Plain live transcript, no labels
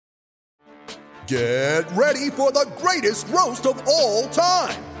Get ready for the greatest roast of all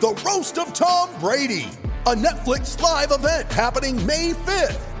time, the Roast of Tom Brady, a Netflix live event happening May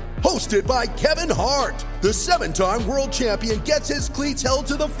 5th. Hosted by Kevin Hart, the 7-time world champion gets his cleats held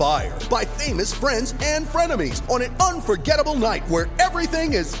to the fire by famous friends and frenemies on an unforgettable night where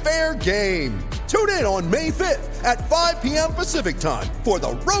everything is fair game. Tune in on May 5th at 5 p.m. Pacific time for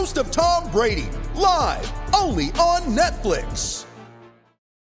the Roast of Tom Brady, live only on Netflix.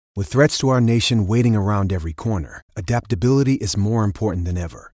 With threats to our nation waiting around every corner, adaptability is more important than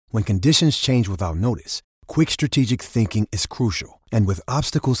ever. When conditions change without notice, quick strategic thinking is crucial. And with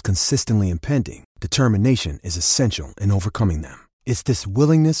obstacles consistently impending, determination is essential in overcoming them. It's this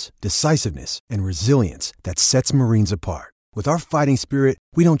willingness, decisiveness, and resilience that sets Marines apart. With our fighting spirit,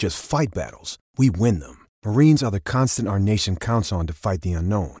 we don't just fight battles, we win them. Marines are the constant our nation counts on to fight the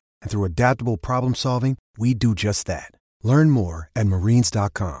unknown. And through adaptable problem solving, we do just that. Learn more at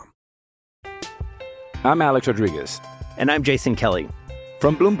marines.com. I'm Alex Rodriguez. And I'm Jason Kelly.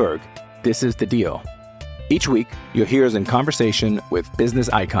 From Bloomberg, this is The Deal. Each week, you'll hear us in conversation with business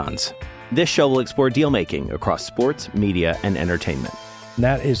icons. This show will explore deal-making across sports, media, and entertainment.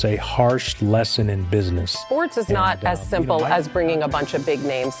 That is a harsh lesson in business. Sports is not as simple as bringing a bunch of big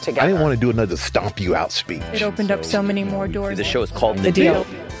names together. I didn't want to do another stomp you out speech. It opened up so many more doors. The show is called The Deal.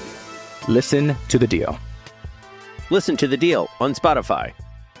 Listen to The Deal. Listen to The Deal on Spotify.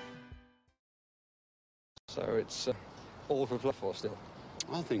 So it's all for play for still.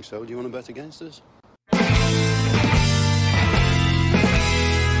 I think so. Do you want to bet against us?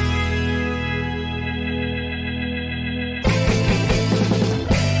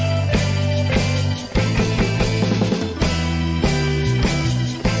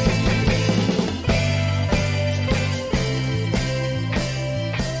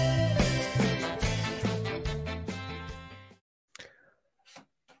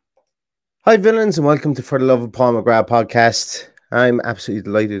 Hi villains, and welcome to For the Love of Paul McGrath podcast. I'm absolutely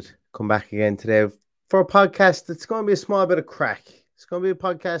delighted to come back again today for a podcast that's going to be a small bit of crack. It's going to be a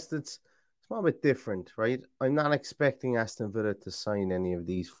podcast that's a small bit different, right? I'm not expecting Aston Villa to sign any of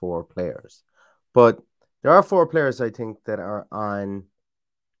these 4 players, but there are 4 players I think that are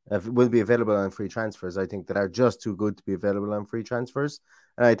will be available on free transfers. I think that are just too good to be available on free transfers.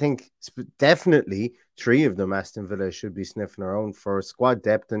 And I think definitely 3 of them, Aston Villa should be sniffing around for squad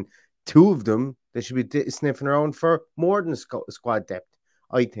depth, and 2 of them, they should be sniffing around for more than squad depth,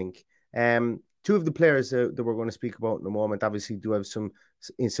 I think. 2 of the players that we're going to speak about in a moment obviously do have some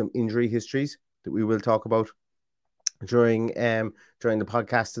injury histories that we will talk about during the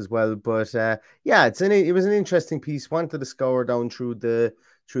podcast as well. But it was an interesting piece. Wanted to scour down through the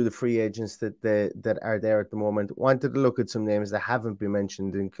free agents that are there at the moment. Wanted to look at some names that haven't been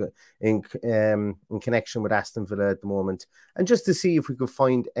mentioned in connection with Aston Villa at the moment, and just to see if we could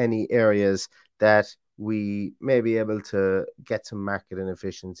find any areas that we may be able to get some market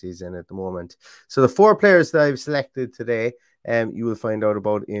inefficiencies in at the moment. So the 4 players that I've selected today, you will find out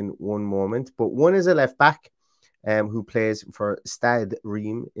about in one moment. But one is a left back who plays for Stade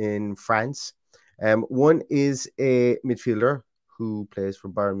Reims in France. One is a midfielder who plays for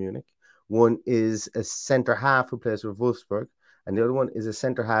Bayern Munich. One is a centre half who plays for Wolfsburg, and the other one is a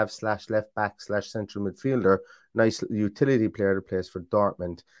centre half / left back / central midfielder, nice utility player that plays for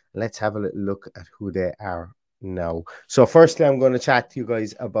Dortmund. Let's have a little look at who they are now. So firstly, I'm going to chat to you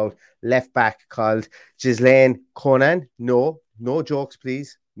guys about left back called Ghislain Konan. No jokes,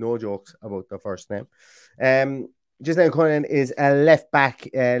 please. No jokes about the first name. Ghislain Konan is a left back,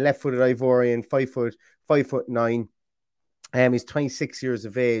 left-footed Ivorian, 5'9". He's 26 years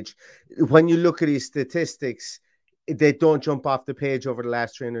of age. When you look at his statistics, they don't jump off the page over the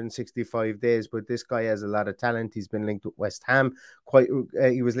last 365 days, but this guy has a lot of talent. He's been linked with West Ham.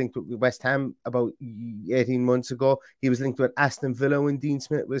 He was linked with West Ham about 18 months ago. He was linked with Aston Villa when Dean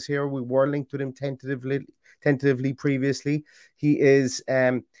Smith was here. We were linked with him tentatively previously. He is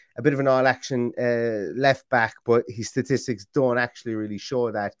a bit of an all-action left back, but his statistics don't actually really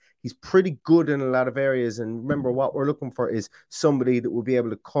show that. He's pretty good in a lot of areas, and remember, what we're looking for is somebody that will be able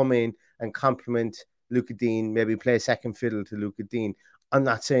to come in and complement Lucas Digne, maybe play second fiddle to Lucas Digne. I'm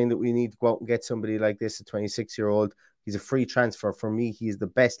not saying that we need to go out and get somebody like this, a 26-year-old. He's a free transfer. For me, he is the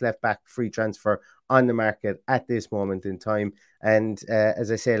best left-back free transfer on the market at this moment in time. And as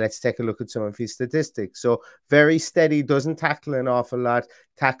I say, let's take a look at some of his statistics. So very steady, doesn't tackle an awful lot,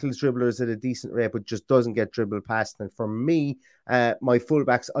 tackles dribblers at a decent rate, but just doesn't get dribbled past. And for me, my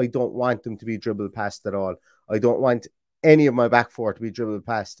fullbacks, I don't want them to be dribbled past at all. I don't want any of my back four to be dribbled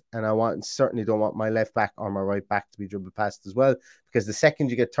past, and certainly don't want my left back or my right back to be dribbled past as well, because the second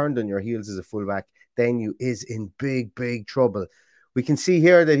you get turned on your heels as a fullback, then you is in big trouble. we can see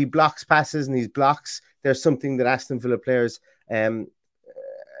here that he blocks passes and these blocks. There's something that Aston Villa players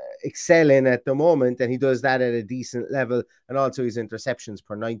excel in at the moment, and he does that at a decent level. And also his interceptions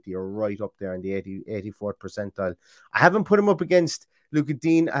per 90 are right up there in the 84th percentile. I haven't put him up against Lucas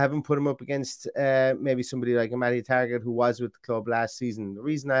Digne. I haven't put him up against maybe somebody like a Matty Targett who was with the club last season. The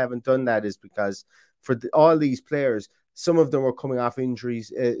reason I haven't done that is because for all these players, some of them were coming off injuries,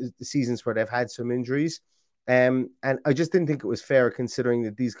 the seasons where they've had some injuries. And I just didn't think it was fair considering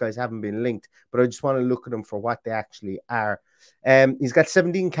that these guys haven't been linked, but I just want to look at them for what they actually are. He's got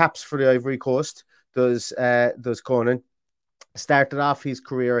 17 caps for the Ivory Coast, does Conan. Started off his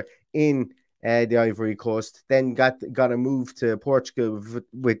career in the Ivory Coast, then got a move to Portugal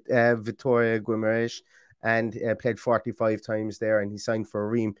with Vitória Guimarães and played 45 times there, and he signed for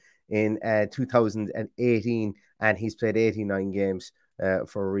Reims in 2018, and he's played 89 games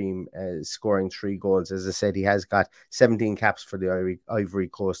for Reims, scoring 3 goals. As I said, he has got 17 caps for the Ivory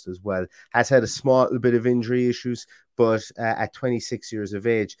Coast as well. Has had a small bit of injury issues, but at 26 years of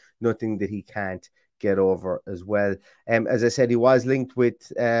age, nothing that he can't get over as well. As I said, he was linked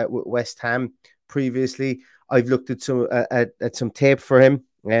with West Ham previously. I've looked at some tape for him,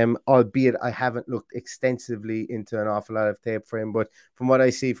 albeit I haven't looked extensively into an awful lot of tape for him. But from what I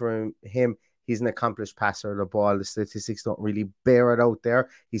see from him, he's an accomplished passer of the ball. The statistics don't really bear it out there.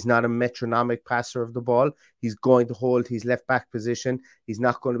 He's not a metronomic passer of the ball. He's going to hold his left back position. He's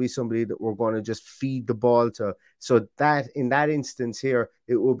not going to be somebody that we're going to just feed the ball to. So that in that instance here,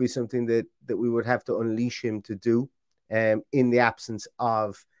 it will be something that we would have to unleash him to do in the absence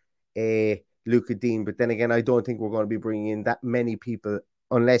of a Lucas Digne. But then again, I don't think we're going to be bringing in that many people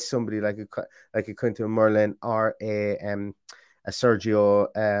unless somebody like a Quinton Merlin or a Sergio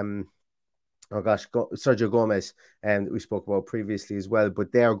Sergio Gomez, that we spoke about previously as well,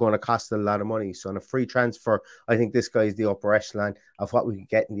 but they are going to cost a lot of money. So on a free transfer, I think this guy is the upper echelon of what we can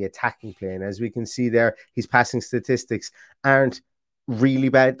get in the attacking play. And as we can see there, his passing statistics aren't really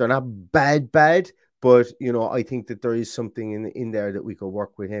bad. They're not bad, but I think that there is something in there that we could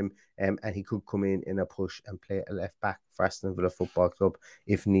work with him, and he could come in a push and play a left back for Aston Villa Football Club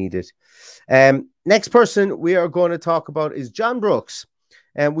if needed. Next person we are going to talk about is John Brooks.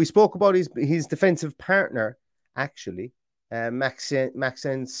 We spoke about his defensive partner, actually,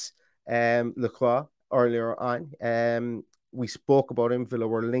 Maxence Lacroix, earlier on. We spoke about him. Villa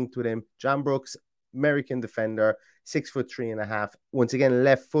were linked with him. John Brooks, American defender, 6'3.5". Once again,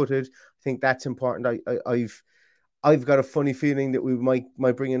 left-footed. I think that's important. I've got a funny feeling that we might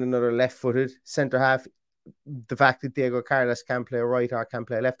bring in another left-footed centre half. The fact that Diego Carlos can play right or can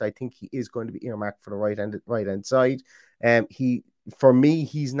play left, I think he is going to be earmarked for the right hand side. For me,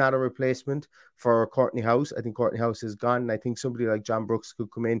 he's not a replacement for Courtney House. I think Courtney House is gone, and I think somebody like John Brooks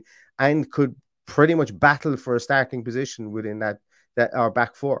could come in and could pretty much battle for a starting position within that our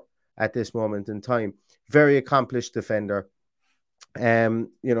back four at this moment in time. Very accomplished defender.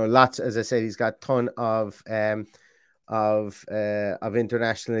 Lots, as I said, he's got a ton of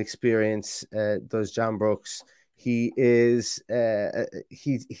international experience. Does John Brooks? He is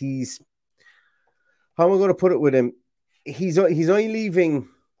he's how am I going to put it with him? He's only leaving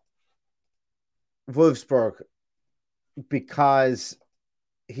Wolfsburg because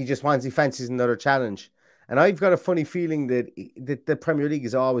he fancies another challenge. And I've got a funny feeling that the Premier League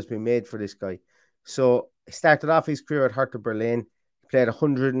has always been made for this guy. So he started off his career at Hertha Berlin, played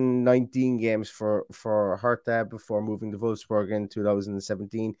 119 games for Hertha before moving to Wolfsburg in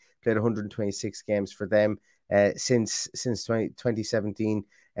 2017, played 126 games for them since 2017.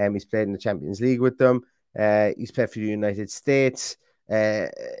 He's played in the Champions League with them. He's played for the United States. He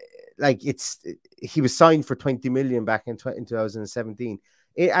was signed for 20 million back in 2017.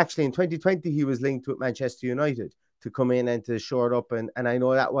 Actually, in 2020, he was linked with Manchester United to come in and to shore it up. And I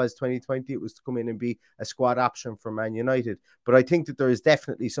know that was 2020. It was to come in and be a squad option for Man United. But I think that there is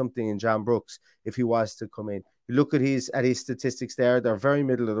definitely something in John Brooks if he was to come in. You look at his statistics there. They're very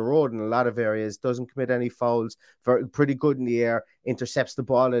middle of the road in a lot of areas. Doesn't commit any fouls. Pretty good in the air. Intercepts the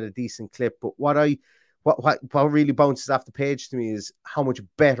ball at a decent clip. But what really bounces off the page to me is how much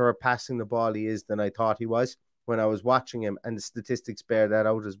better at passing the ball he is than I thought he was when I was watching him, and the statistics bear that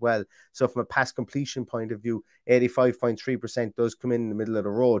out as well. So from a pass completion point of view, 85.3% does come in the middle of the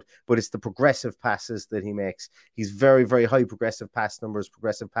road, but it's the progressive passes that he makes. He's very, very high progressive pass numbers,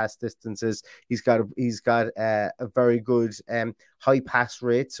 progressive pass distances. He's got a very good high pass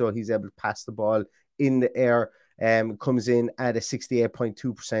rate, so he's able to pass the ball in the air. Comes in at a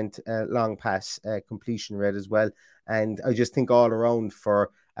 68.2% long pass completion rate as well. And I just think all around for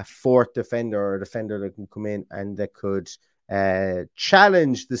a fourth defender or a defender that can come in and that could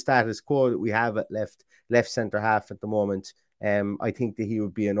challenge the status quo that we have at left centre half at the moment. I think that he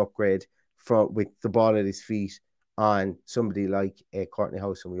would be an upgrade with the ball at his feet on somebody like Courtney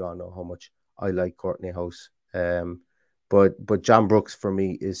House, and we all know how much I like Courtney House. But John Brooks for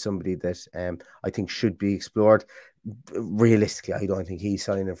me is somebody that I think should be explored. Realistically, I don't think he's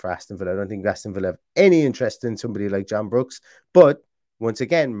signing for Aston Villa. I don't think Aston Villa have any interest in somebody like John Brooks. But once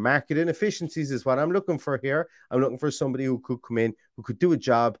again, market inefficiencies is what I'm looking for here. I'm looking for somebody who could come in, who could do a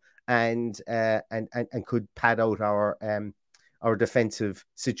job, and could pad out our defensive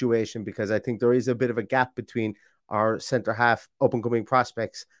situation, because I think there is a bit of a gap between our centre half up and coming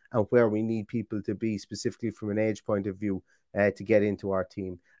prospects and where we need people to be, specifically from an age point of view, to get into our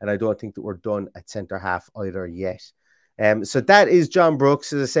team. And I don't think that we're done at centre half either yet. So that is John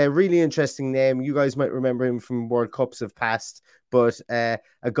Brooks. As I say, really interesting name. You guys might remember him from World Cups of past, but a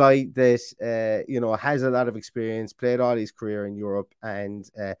guy that has a lot of experience, played all his career in Europe, and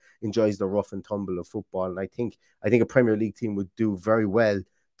enjoys the rough and tumble of football. And I think a Premier League team would do very well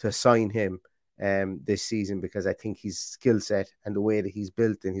to sign him this season, because I think his skill set and the way that he's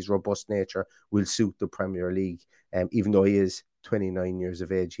built and his robust nature will suit the Premier League. Even though he is 29 years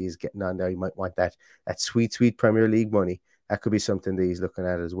of age, he is getting on there. He might want that sweet Premier League money. That could be something that he's looking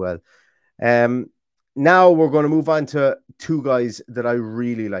at as well. Now we're going to move on to two guys that I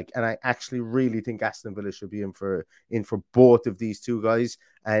really like, and I actually really think Aston Villa should be in for both of these two guys,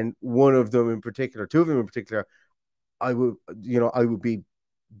 and two of them in particular, I would be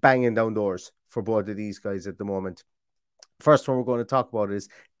banging down doors for both of these guys at the moment. First one we're going to talk about is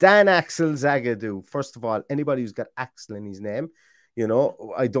Dan Axel Zagadou. First of all, anybody who's got Axel in his name,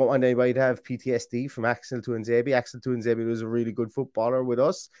 I don't want anybody to have PTSD from Axel Tuanzebe. Axel Tuanzebe was a really good footballer with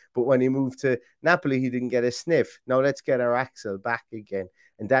us, but when he moved to Napoli, he didn't get a sniff. Now let's get our Axel back again.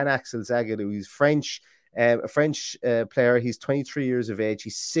 And Dan Axel Zagadou, he's French, a French player. He's 23 years of age.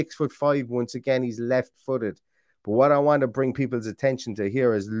 He's 6'5". Once again, he's left-footed. But what I want to bring people's attention to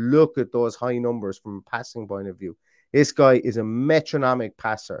here is look at those high numbers from a passing point of view. This guy is a metronomic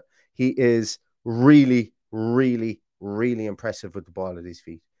passer. He is really, really, really impressive with the ball at his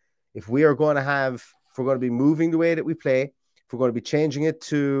feet. If we're going to be moving the way that we play, if we're going to be changing it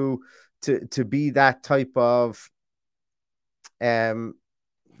to be that type of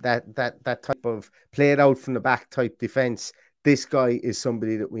that type of play it out from the back type defense, this guy is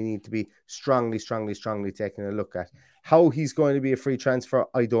somebody that we need to be strongly taking a look at. How he's going to be a free transfer,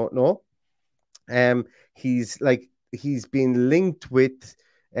 I don't know. He's been linked with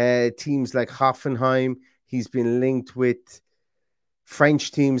teams like Hoffenheim. He's been linked with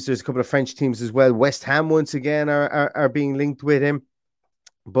French teams. There's a couple of French teams as well. West Ham, once again, are being linked with him.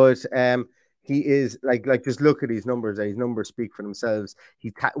 But he is just look at his numbers. His numbers speak for themselves.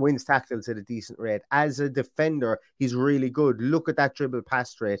 He wins tackles at a decent rate. As a defender, he's really good. Look at that dribble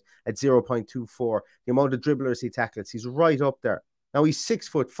pass rate at 0.24. The amount of dribblers he tackles, he's right up there. Now he's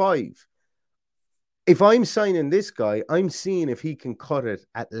 6'5". If I'm signing this guy, I'm seeing if he can cut it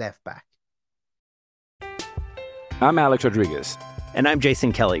at left back. I'm Alex Rodriguez. And I'm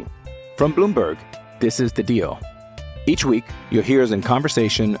Jason Kelly. From Bloomberg, this is The Deal. Each week, you'll hear us in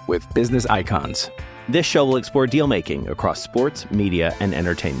conversation with business icons. This show will explore deal-making across sports, media, and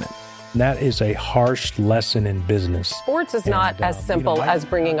entertainment. That is a harsh lesson in business. Sports is not as simple as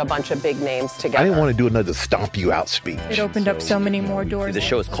bringing a bunch of big names together. I didn't want to do another stomp you out speech. It opened up so many more doors. The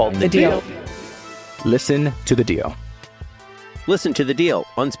show is called The Deal. Listen to The Deal. Listen to The Deal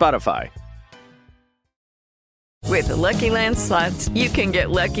on Spotify. With the Lucky Land Slots, you can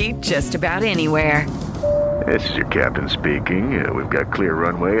get lucky just about anywhere. This is your captain speaking. We've got clear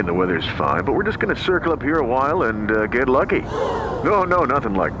runway and the weather's fine, but we're just going to circle up here a while and get lucky. No,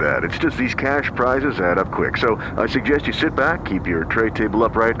 nothing like that. It's just these cash prizes add up quick. So I suggest you sit back, keep your tray table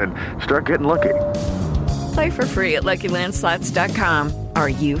upright, and start getting lucky. Play for free at LuckyLandSlots.com. Are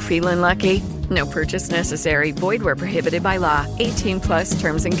you feeling lucky? No purchase necessary. Void where prohibited by law. 18+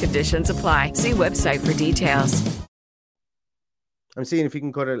 terms and conditions apply. See website for details. I'm seeing if he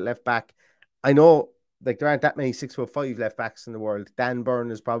can cut it at left back. I know there aren't that many 6'5" left backs in the world. Dan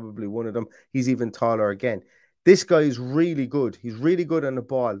Burn is probably one of them. He's even taller again. This guy is really good. He's really good on the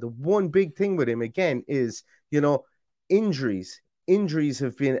ball. The one big thing with him again is, injuries. Injuries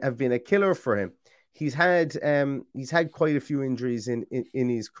have been a killer for him. He's had quite a few injuries in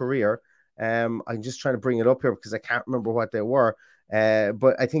his career. I'm just trying to bring it up here because I can't remember what they were.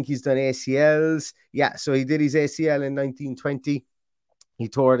 But I think he's done ACLs. Yeah, so he did his ACL in 1920. He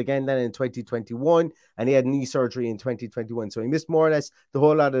tore it again then in 2021, and he had knee surgery in 2021. So he missed more or less the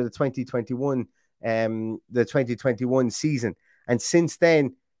whole lot of the 2021 season. And since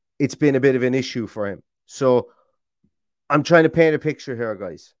then, it's been a bit of an issue for him. So I'm trying to paint a picture here,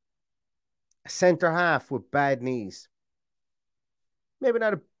 guys. A centre half with bad knees. maybe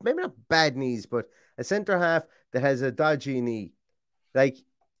not bad knees, but a centre half that has a dodgy knee. Like,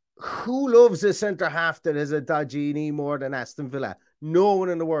 who loves a centre half that has a dodgy knee more than Aston Villa? No one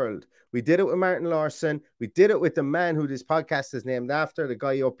in the world. We did it with Martin Laursen. We did it with the man who this podcast is named after, the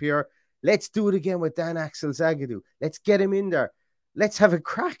guy up here. Let's do it again with Dan Axel Zagadou. Let's get him in there. Let's have a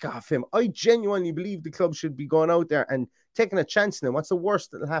crack off him. I genuinely believe the club should be going out there and taking a chance on him. What's the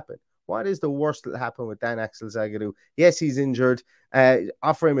worst that'll happen? What is the worst that'll happen with Dan Axel Zagadou? Yes, he's injured.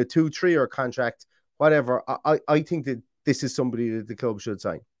 Offer him a 2-3-year contract, whatever. I think that this is somebody that the club should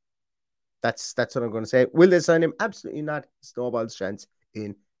sign. That's what I'm going to say. Will they sign him? Absolutely not. Snowball's chance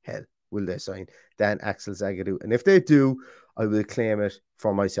in hell. Will they sign Dan Axel Zagadou? And if they do, I will claim it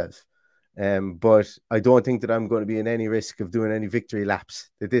for myself. But I don't think that I'm going to be in any risk of doing any victory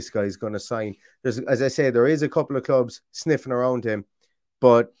laps that this guy is going to sign. As I say, there is a couple of clubs sniffing around him,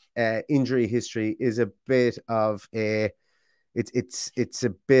 but injury history is a bit of a it's a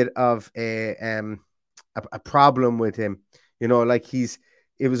bit of a problem with him. You know, like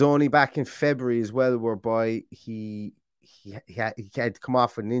it was only back in February as well, whereby he had come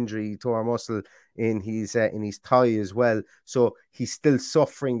off an injury. He tore a muscle in his thigh as well. So he's still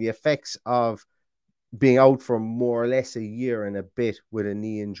suffering the effects of being out for more or less a year and a bit with a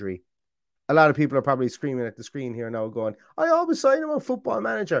knee injury. A lot of people are probably screaming at the screen here now going, I always sign him on Football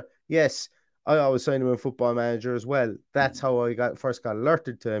Manager. Yes, I always sign him on Football Manager as well. That's how I first got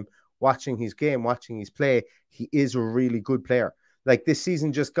alerted to him, watching his game, watching his play. He is a really good player. Like this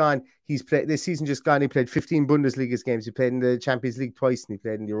season just gone, he played 15 Bundesliga games. He played in the Champions League twice and he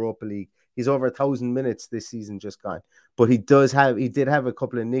played in the Europa League. He's over 1,000 minutes this season just gone. But he did have a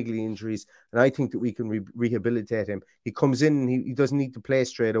couple of niggly injuries, and I think that we can rehabilitate him. He comes in and he doesn't need to play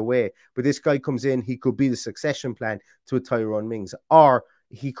straight away. But this guy comes in, he could be the succession plan to a Tyrone Mings, or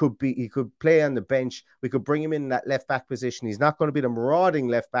he could play on the bench. We could bring him in that left back position. He's not going to be the marauding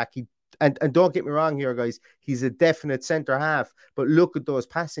left back. And don't get me wrong here, guys. He's a definite centre half. But look at those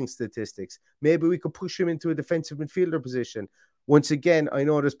passing statistics. Maybe we could push him into a defensive midfielder position. Once again, I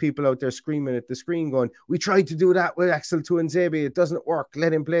know there's people out there screaming at the screen going, we tried to do that with Axel Tuanzebe. It doesn't work.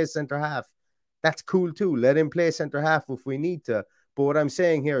 Let him play centre half. That's cool too. Let him play centre half if we need to. But what I'm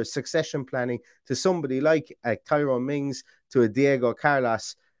saying here is succession planning to somebody like Tyrone Mings, to a Diego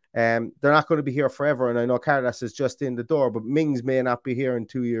Carlos. They're not going to be here forever, and I know Carlos is just in the door, but Mings may not be here in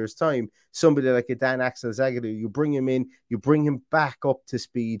 2 years' time. Somebody like a Dan Axel Zagadou, you bring him in, you bring him back up to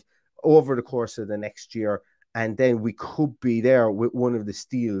speed over the course of the next year, and then we could be there with one of the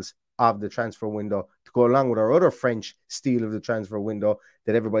steals of the transfer window to go along with our other French steal of the transfer window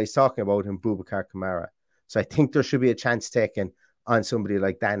that everybody's talking about in Boubacar Kamara. So I think there should be a chance taken on somebody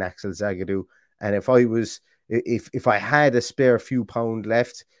like Dan Axel Zagadou. And if I had a spare few pound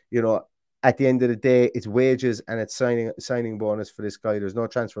left, you know, at the end of the day, it's wages and it's signing bonus for this guy. There's no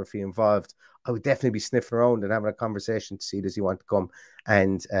transfer fee involved. I would definitely be sniffing around and having a conversation to see, does he want to come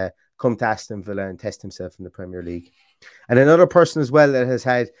to Aston Villa and test himself in the Premier League. And another person as well that has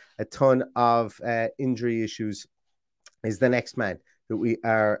had a ton of injury issues is the next man that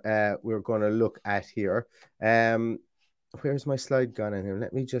we're going to look at here. Where's my slide gone in here?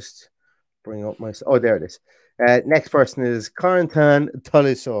 Let me just bring up my... Oh, there it is. Next person is Corentin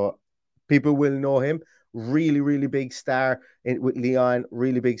Tolisso. People will know him. Really, really big star with Lyon.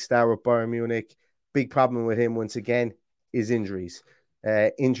 Really big star with Bayern Munich. Big problem with him, once again, is injuries.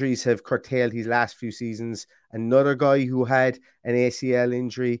 Injuries have curtailed his last few seasons. Another guy who had an ACL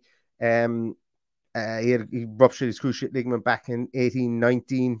injury. He ruptured his cruciate ligament back in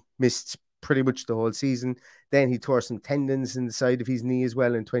 18-19. Missed pretty much the whole season. Then he tore some tendons in the side of his knee as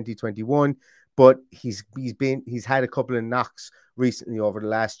well in 2021. But he's had a couple of knocks recently over the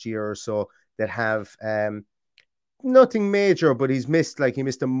last year or so that have nothing major, but he missed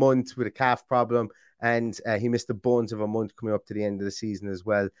a month with a calf problem, and he missed the bones of a month coming up to the end of the season as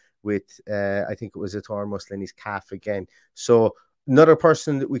well with I think it was a torn muscle in his calf again. So another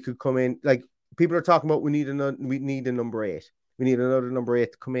person that we could come in, like people are talking about, we need a number 8. We need another number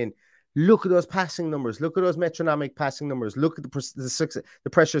 8 to come in. Look at those passing numbers. Look at those metronomic passing numbers. Look at the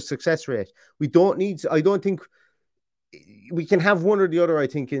pressure success rate. I don't think we can have one or the other, I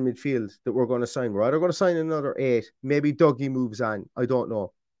think, in midfield that we're going to sign. We're either going to sign another 8. Maybe Dougie moves on. I don't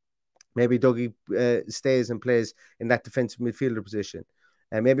know. Maybe Dougie stays and plays in that defensive midfielder position.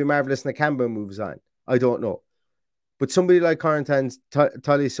 And maybe Marvelous Nakamba moves on. I don't know. But somebody like Corentin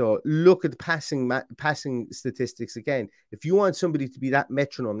Tolisso, look at the passing statistics again. If you want somebody to be that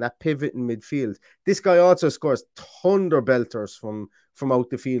metronome, that pivot in midfield, this guy also scores thunder belters from out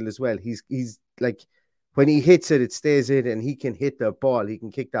the field as well. He's like, when he hits it, it stays in, and he can hit the ball. He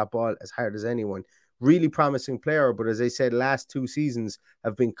can kick that ball as hard as anyone. really promising player, but as I said, last 2 seasons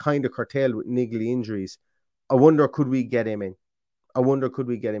have been kind of curtailed with niggly injuries. I wonder, could we get him in?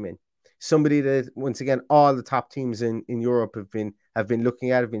 Somebody that, once again, all the top teams in Europe have been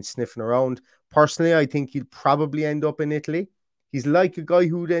looking at, have been sniffing around. Personally, I think he'd probably end up in Italy. He's like a guy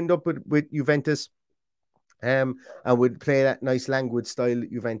who'd end up with Juventus, and would play that nice languid style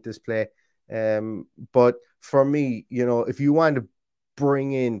that Juventus play. But for me, if you want to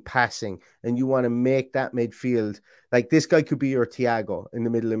bring in passing and you want to make that midfield, like, this guy could be your Thiago in the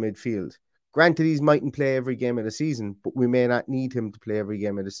middle of midfield. Granted, he mightn't play every game of the season, but we may not need him to play every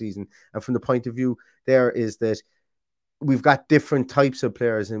game of the season. And from the point of view there is that we've got different types of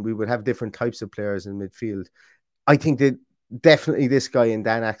players, and we would have different types of players in midfield. I think that definitely this guy and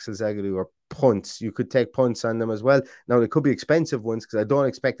Dan Axel Zagadou are punts. You could take punts on them as well. Now, they could be expensive ones, because I don't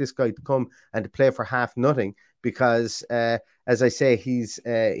expect this guy to come and to play for half nothing, because as I say, he's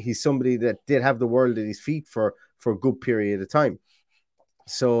somebody that did have the world at his feet for a good period of time.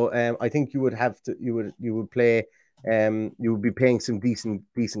 So I think you would be paying some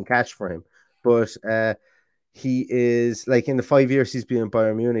decent cash for him. But he is, like, in the 5 years he's been in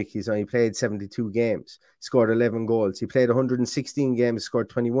Bayern Munich, he's only played 72 games, scored 11 goals. He played 116 games, scored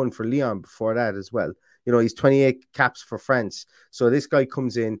 21 for Lyon before that as well. He's 28 caps for France. So this guy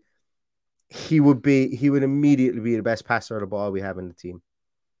comes in, he would immediately be the best passer of the ball we have in the team.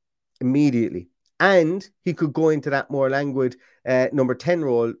 Immediately. And he could go into that more languid number 10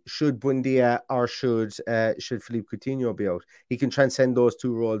 role should Buendia or should Philippe Coutinho be out. He can transcend those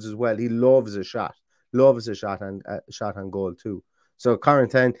 2 roles as well. He loves a shot and shot on goal too. So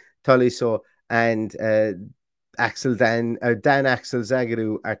Corentin Tolisso and Dan Axel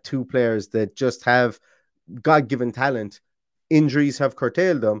Zagadou are 2 players that just have God-given talent. Injuries have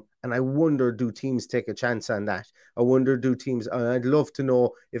curtailed them, and I wonder, do teams take a chance on that? I'd love to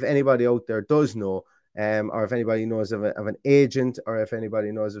know if anybody out there does know, or if anybody knows of an agent, or if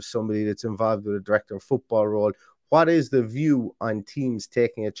anybody knows of somebody that's involved with a director of football role. What is the view on teams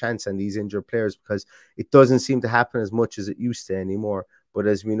taking a chance on these injured players? Because it doesn't seem to happen as much as it used to anymore. But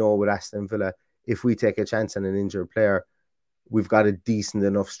as we know with Aston Villa, if we take a chance on an injured player, we've got a decent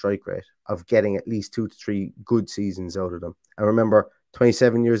enough strike rate of getting at least 2 to 3 good seasons out of them. And remember,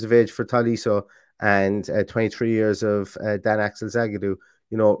 27 years of age for Tolisso and 23 years of Dan Axel Zagadou,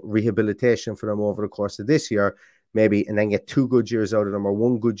 rehabilitation for them over the course of this year, maybe, and then get 2 good years out of them or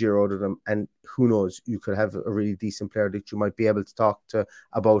 1 good year out of them. And who knows, you could have a really decent player that you might be able to talk to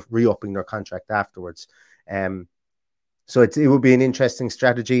about re-upping their contract afterwards. So it would be an interesting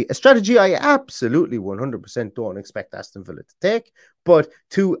strategy. A strategy I absolutely 100% don't expect Aston Villa to take, but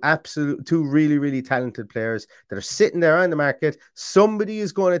 2 really, really talented players that are sitting there on the market. Somebody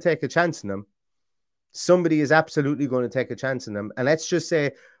is going to take a chance on them. Somebody is absolutely going to take a chance on them. And let's just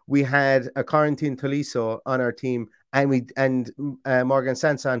say we had a Corentin Tolisso on our team, and Morgan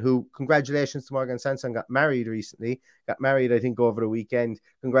Sanson, who, congratulations to Morgan Sanson, got married recently. Got married, I think, over the weekend.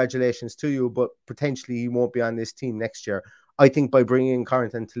 Congratulations to you, but potentially he won't be on this team next year. I think by bringing in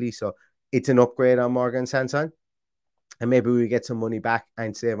Corentin Tolisso, it's an upgrade on Morgan Sanson, and maybe we get some money back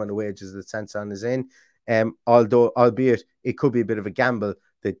and save on the wages that Sanson is in. Albeit it could be a bit of a gamble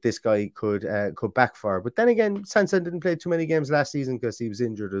that this guy could backfire. But then again, Sanson didn't play too many games last season because he was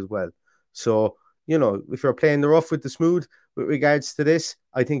injured as well. So, if you're playing the rough with the smooth with regards to this,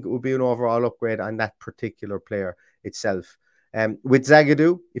 I think it would be an overall upgrade on that particular player itself. With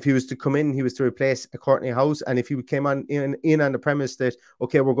Zagadou, if he was to come in, he was to replace a Courtney House, and if he came in on the premise that,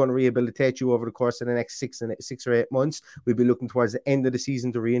 okay, we're going to rehabilitate you over the course of the next 6 or 8 months, we'd be looking towards the end of the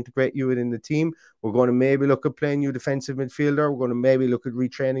season to reintegrate you within the team. We're going to maybe look at playing you defensive midfielder. We're going to maybe look at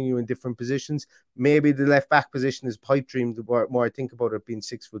retraining you in different positions. Maybe the left back position is pipe dream. The more I think about it being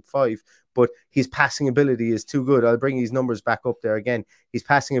 6'5", but his passing ability is too good. I'll bring his numbers back up there again. His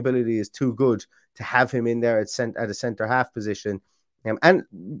passing ability is too good to have him in there at a centre half position. And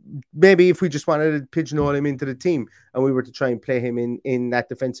maybe if we just wanted to pigeonhole him into the team and we were to try and play him in that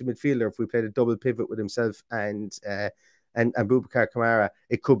defensive midfielder, if we played a double pivot with himself and Boubacar Kamara,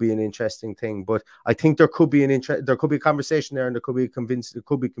 it could be an interesting thing. But I think there could be a conversation there, and there could be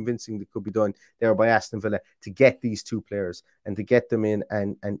convincing that could be done there by Aston Villa to get these 2 players and to get them in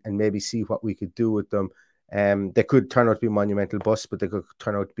and maybe see what we could do with them. They could turn out to be monumental busts, but they could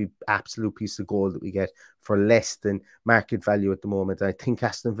turn out to be absolute piece of gold that we get for less than market value at the moment. And I think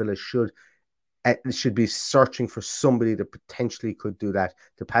Aston Villa should be searching for somebody that potentially could do that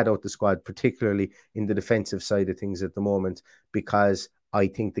to pad out the squad, particularly in the defensive side of things at the moment, because I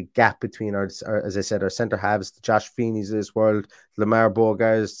think the gap between our as I said, our centre halves, the Josh Feeneys of this world, Lamar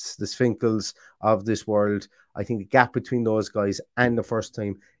Bogarts, the Svinkels of this world, I think the gap between those guys and the first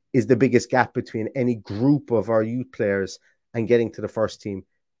team is the biggest gap between any group of our youth players and getting to the first team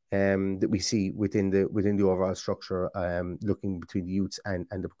that we see within the overall structure, looking between the youths and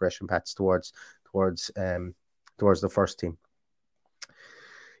the progression paths towards the first team.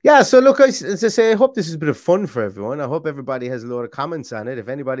 Yeah, so look, as I say, I hope this is a bit of fun for everyone. I hope everybody has a lot of comments on it. If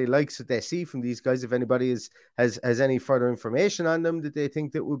anybody likes what they see from these guys, if anybody has any further information on them that they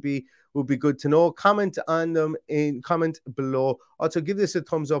think that would be good to know, comment on them comment below. Also, give this a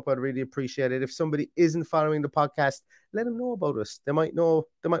thumbs up. I'd really appreciate it. If somebody isn't following the podcast, let them know about us. They might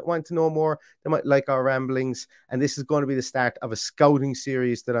want to know more. They might like our ramblings. And this is going to be the start of a scouting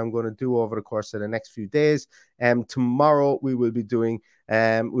series that I'm going to do over the course of the next few days. Tomorrow we will be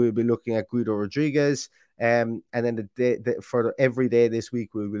looking at Guido Rodriguez. And then for every day this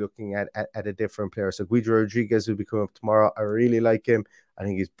week, we'll be looking at a different player. So Guido Rodriguez will be coming up tomorrow. I really like him. I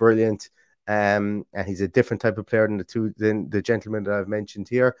think he's brilliant. And he's a different type of player than the gentleman that I've mentioned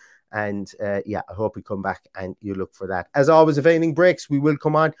here. And I hope you come back and you look for that. As always, if anything breaks, we will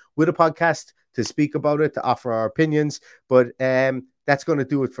come on with a podcast to speak about it, to offer our opinions. But that's going to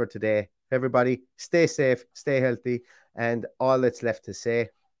do it for today. Everybody, stay safe, stay healthy. And all that's left to say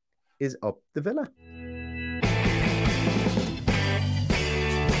is up the Villa.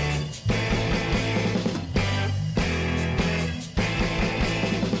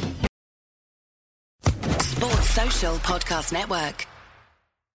 Sports Social Podcast Network.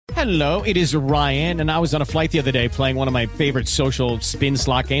 Hello, it is Ryan, and I was on a flight the other day playing one of my favorite social spin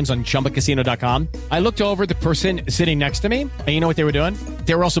slot games on ChumbaCasino.com. I looked over at the person sitting next to me, and you know what they were doing?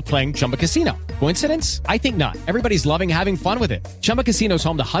 They were also playing Chumba Casino. Coincidence? I think not. Everybody's loving having fun with it. Chumba Casino is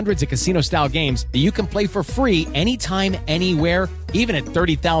home to hundreds of casino-style games that you can play for free anytime, anywhere, even at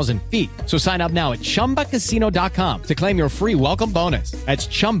 30,000 feet. So sign up now at ChumbaCasino.com to claim your free welcome bonus. That's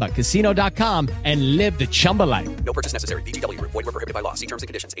ChumbaCasino.com and live the Chumba life. No purchase necessary. VGW. Void where prohibited by law. See terms and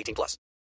conditions. 18+.